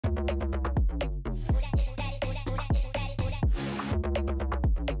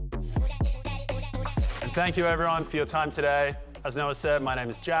And thank you everyone for your time today. As Noah said, my name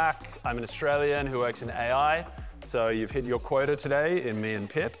is Jack. I'm an Australian who works in AI. So you've hit your quota today in me and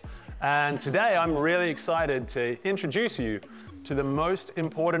Pip. And today I'm really excited to introduce you to the most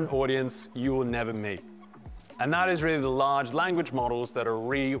important audience you will never meet. And that is really the large language models that are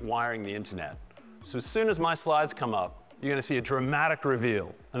rewiring the internet. So as soon as my slides come up, you're going to see a dramatic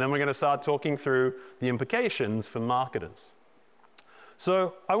reveal. And then we're going to start talking through the implications for marketers.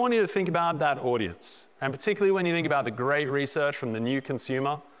 So I want you to think about that audience. And particularly when you think about the great research from the new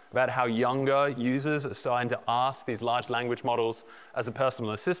consumer about how younger users are starting to ask these large language models as a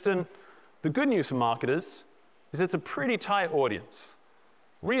personal assistant, the good news for marketers is it's a pretty tight audience.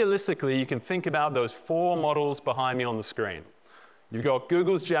 Realistically, you can think about those 4 models behind me on the screen. You've got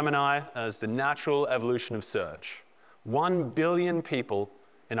Google's Gemini as the natural evolution of search. 1 billion people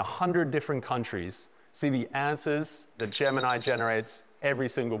in 100 different countries see the answers that Gemini generates every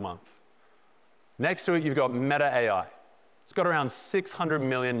single month. Next to it, you've got Meta AI. It's got around 600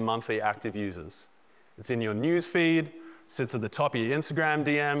 million monthly active users. It's in your news feed, sits at the top of your Instagram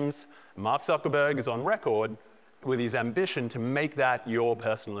DMs. Mark Zuckerberg is on record with his ambition to make that your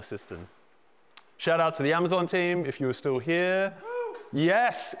personal assistant. Shout out to the Amazon team if you are still here.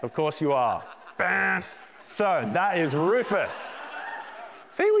 Yes, of course you are. Bam. So that is Rufus.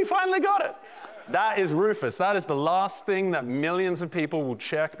 See, we finally got it. That is Rufus. That is the last thing that millions of people will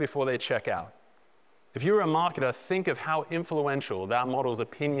check before they check out. If you're a marketer, think of how influential that model's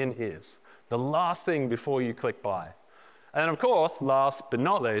opinion is. The last thing before you click buy. And of course, last but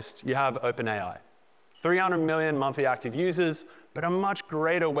not least, you have OpenAI. 300 million monthly active users, but a much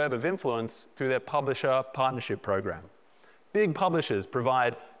greater web of influence through their publisher partnership program. Big publishers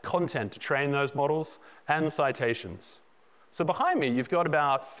provide content to train those models and citations. So behind me, you've got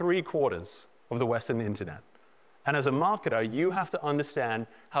about 3/4 of the Western internet. And as a marketer, you have to understand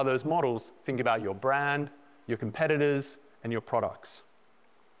how those models think about your brand, your competitors, and your products.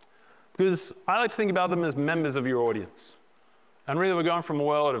 Because I like to think about them as members of your audience. And really, we're going from a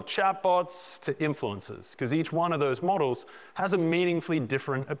world of chatbots to influencers, because each one of those models has a meaningfully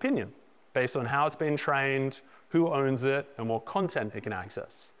different opinion based on how it's been trained, who owns it, and what content it can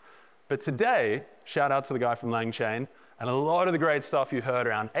access. But today, shout out to the guy from LangChain, and a lot of the great stuff you heard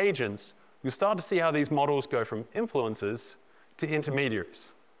around agents, you'll start to see how these models go from influencers to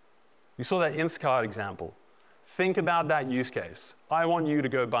intermediaries. You saw that Instacart example. Think about that use case. I want you to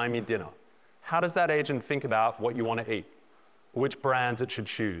go buy me dinner. How does that agent think about what you want to eat? Or which brands it should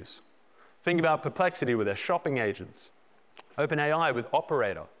choose? Think about Perplexity with their shopping agents. OpenAI with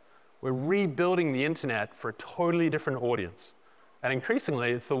Operator. We're rebuilding the internet for a totally different audience. And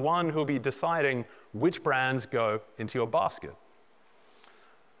increasingly, it's the one who'll be deciding which brands go into your basket.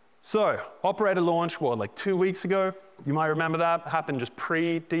 So, Operator launched, what, like 2 weeks ago? You might remember that. It happened just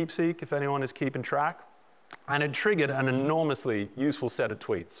pre-DeepSeek, if anyone is keeping track. And it triggered an enormously useful set of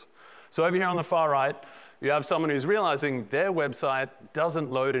tweets. So over here on the far right, you have someone who's realizing their website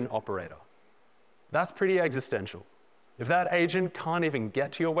doesn't load in Operator. That's pretty existential. If that agent can't even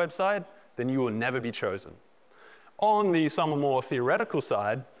get to your website, then you will never be chosen. On the somewhat more theoretical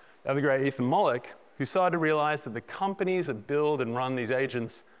side, you have the great Ethan Mollick, who started to realize that the companies that build and run these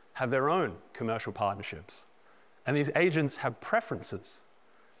agents have their own commercial partnerships. And these agents have preferences.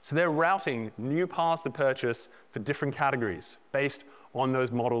 So they're routing new paths to purchase for different categories based on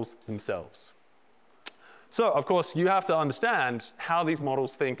those models themselves. So, of course, you have to understand how these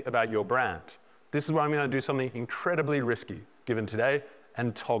models think about your brand. This is where I'm going to do something incredibly risky, given today,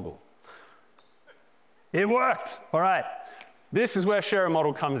 and toggle. It worked. All right. This is where Share a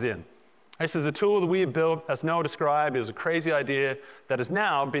Model comes in. This is a tool that we have built, as Noah described, is a crazy idea that has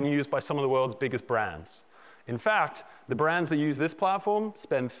now been used by some of the world's biggest brands. In fact, the brands that use this platform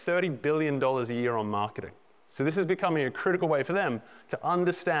spend $30 billion a year on marketing. So this is becoming a critical way for them to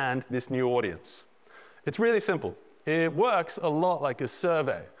understand this new audience. It's really simple. It works a lot like a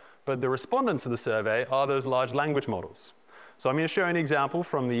survey, but the respondents of the survey are those large language models. So I'm going to show you an example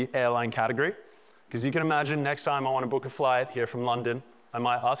from the airline category, because you can imagine next time I want to book a flight here from London, I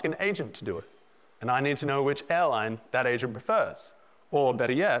might ask an agent to do it. And I need to know which airline that agent prefers. Or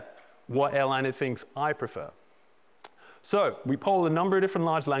better yet, what airline it thinks I prefer. So we poll a number of different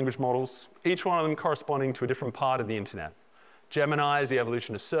large language models, each one of them corresponding to a different part of the internet. Gemini is the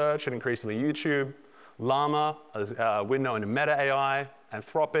evolution of search and increasingly YouTube. Llama is a window into Meta AI.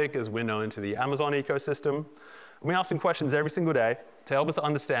 Anthropic is a window into the Amazon ecosystem. And we ask them questions every single day to help us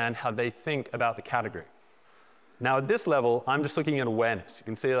understand how they think about the category. Now, at this level, I'm just looking at awareness. You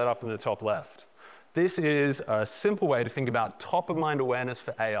can see that up in the top left. This is a simple way to think about top-of-mind awareness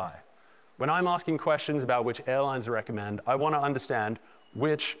for AI. When I'm asking questions about which airlines to recommend, I want to understand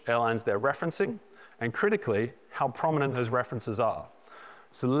which airlines they're referencing and critically, how prominent those references are.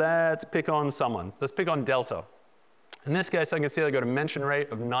 So let's pick on someone. Let's pick on Delta. In this case, I can see I got a mention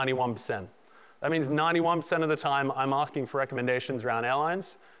rate of 91%. That means 91% of the time I'm asking for recommendations around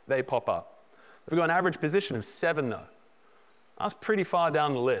airlines, they pop up. We've got an average position of 7 though. That's pretty far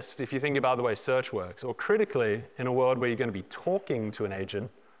down the list if you think about the way search works. Or critically, in a world where you're going to be talking to an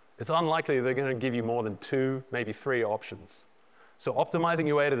agent, it's unlikely they're going to give you more than 2, maybe 3 options. So optimizing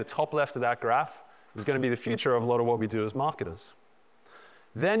your way to the top left of that graph is going to be the future of a lot of what we do as marketers.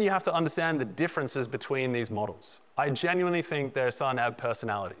 Then you have to understand the differences between these models. I genuinely think they're starting to have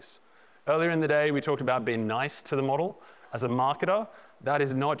personalities. Earlier in the day, we talked about being nice to the model. As a marketer, that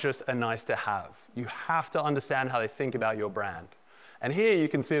is not just a nice to have. You have to understand how they think about your brand. And here you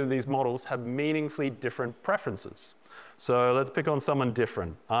can see that these models have meaningfully different preferences. So let's pick on someone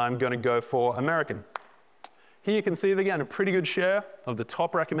different. I'm going to go for American. Here you can see, again, a pretty good share of the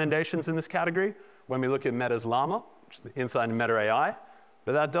top recommendations in this category when we look at Meta's Llama, which is the insight in Meta AI,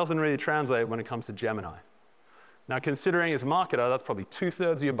 but that doesn't really translate when it comes to Gemini. Now, considering as a marketer, that's probably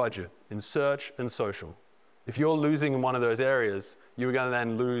 2/3 of your budget in search and social. If you're losing in one of those areas, you're going to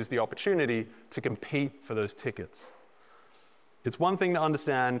then lose the opportunity to compete for those tickets. It's one thing to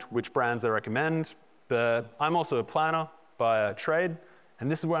understand which brands they recommend, but I'm also a planner by trade, and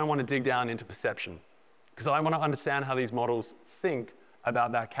this is where I want to dig down into perception, because I want to understand how these models think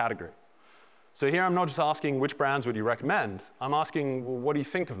about that category. So here I'm not just asking which brands would you recommend, I'm asking, well, what do you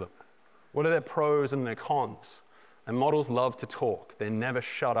think of them? What are their pros and their cons? And models love to talk, they never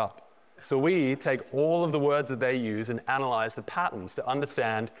shut up. So we take all of the words that they use and analyze the patterns to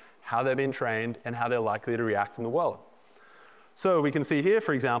understand how they've been trained and how they're likely to react in the world. So we can see here,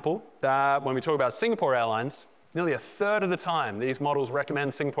 for example, that when we talk about Singapore Airlines, nearly 1/3 of the time these models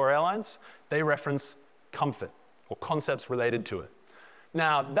recommend Singapore Airlines, they reference comfort or concepts related to it.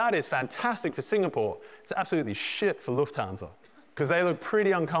 Now, that is fantastic for Singapore. It's absolutely shit for Lufthansa, because they look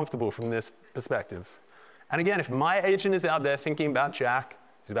pretty uncomfortable from this perspective. And again, if my agent is out there thinking about Jack,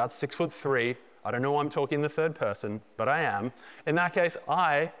 he's about 6'3", I don't know why I'm talking in the third person, but I am. In that case,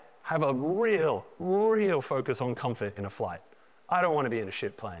 I have a real focus on comfort in a flight. I don't want to be in a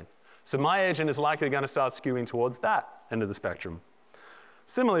shit plane. So my agent is likely going to start skewing towards that end of the spectrum.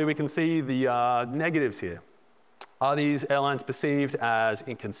 Similarly, we can see the negatives here. Are these airlines perceived as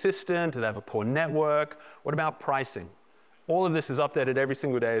inconsistent? Do they have a poor network? What about pricing? All of this is updated every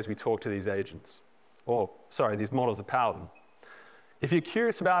single day as we talk to these agents. Or, sorry, these models that power them. If you're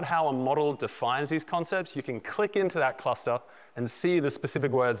curious about how a model defines these concepts, you can click into that cluster and see the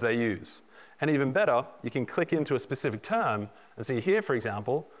specific words they use. And even better, you can click into a specific term and see here, for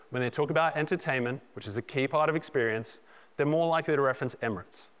example, when they talk about entertainment, which is a key part of experience, they're more likely to reference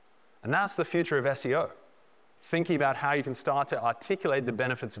Emirates. And that's the future of SEO. Thinking about how you can start to articulate the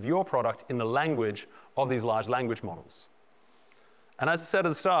benefits of your product in the language of these large language models. And as I said at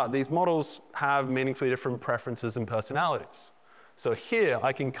the start, these models have meaningfully different preferences and personalities. So here,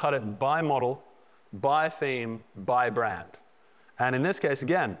 I can cut it by model, by theme, by brand. And in this case,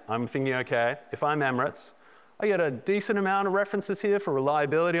 again, I'm thinking, okay, if I'm Emirates, I get a decent amount of references here for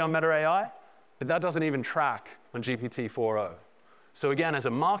reliability on Meta AI, but that doesn't even track on GPT-4o. So again, as a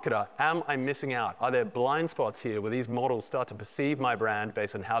marketer, am I missing out? Are there blind spots here where these models start to perceive my brand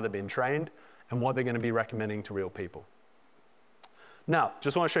based on how they've been trained and what they're going to be recommending to real people? Now,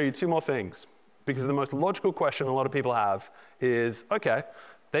 just want to show you 2 more things, because the most logical question a lot of people have is, okay,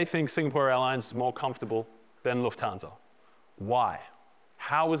 they think Singapore Airlines is more comfortable than Lufthansa. Why?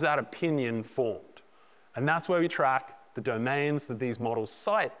 How was that opinion formed? And that's where we track the domains that these models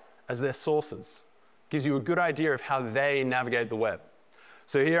cite as their sources. Gives you a good idea of how they navigate the web.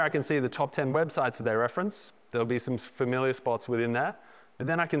 So here I can see the top 10 websites that they reference. There'll be some familiar spots within there. But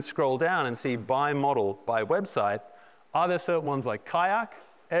then I can scroll down and see by model, by website. Are there certain ones like Kayak?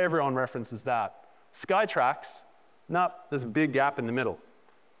 Everyone references that. Skytrax? Nope, there's a big gap in the middle.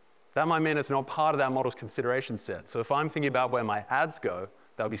 That might mean it's not part of that model's consideration set. So if I'm thinking about where my ads go,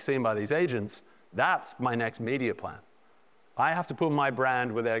 that'll be seen by these agents, that's my next media plan. I have to put my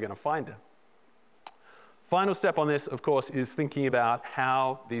brand where they're going to find it. Final step on this, of course, is thinking about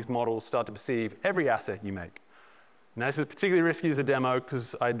how these models start to perceive every asset you make. Now, this is particularly risky as a demo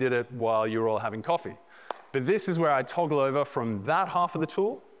because I did it while you were all having coffee. But this is where I toggle over from that half of the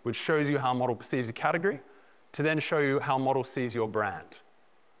tool, which shows you how a model perceives a category, to then show you how a model sees your brand.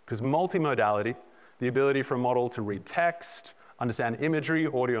 Because multimodality, the ability for a model to read text, understand imagery,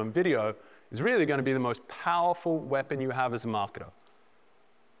 audio, and video, is really going to be the most powerful weapon you have as a marketer.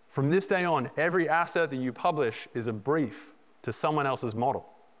 From this day on, every asset that you publish is a brief to someone else's model.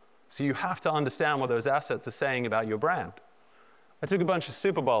 So you have to understand what those assets are saying about your brand. I took a bunch of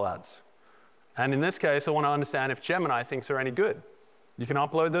Super Bowl ads. And in this case, I want to understand if Gemini thinks they're any good. You can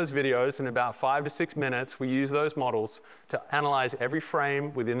upload those videos in about 5 to 6 minutes. We use those models to analyze every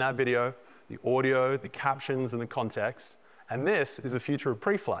frame within that video, the audio, the captions, and the context. And this is the future of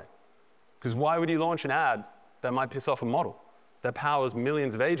pre-flight. Because why would you launch an ad that might piss off a model that powers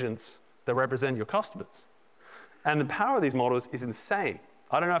millions of agents that represent your customers? And the power of these models is insane.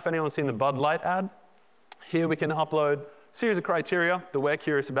 I don't know if anyone's seen the Bud Light ad. Here we can upload a series of criteria that we're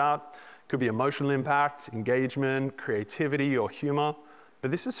curious about. Could be emotional impact, engagement, creativity, or humor.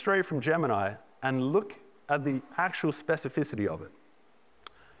 But this is straight from Gemini, and look at the actual specificity of it.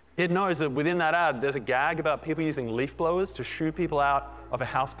 It knows that within that ad, there's a gag about people using leaf blowers to shoo people out of a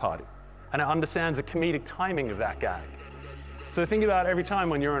house party. And it understands the comedic timing of that gag. So think about every time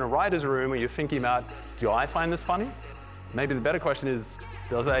when you're in a writer's room or you're thinking about, do I find this funny? Maybe the better question is,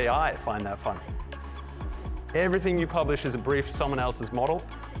 does AI find that funny? Everything you publish is a brief to someone else's model,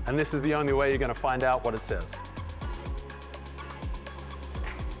 and this is the only way you're going to find out what it says.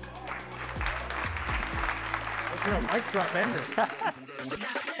 That's a real mic drop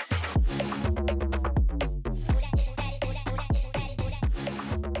ending.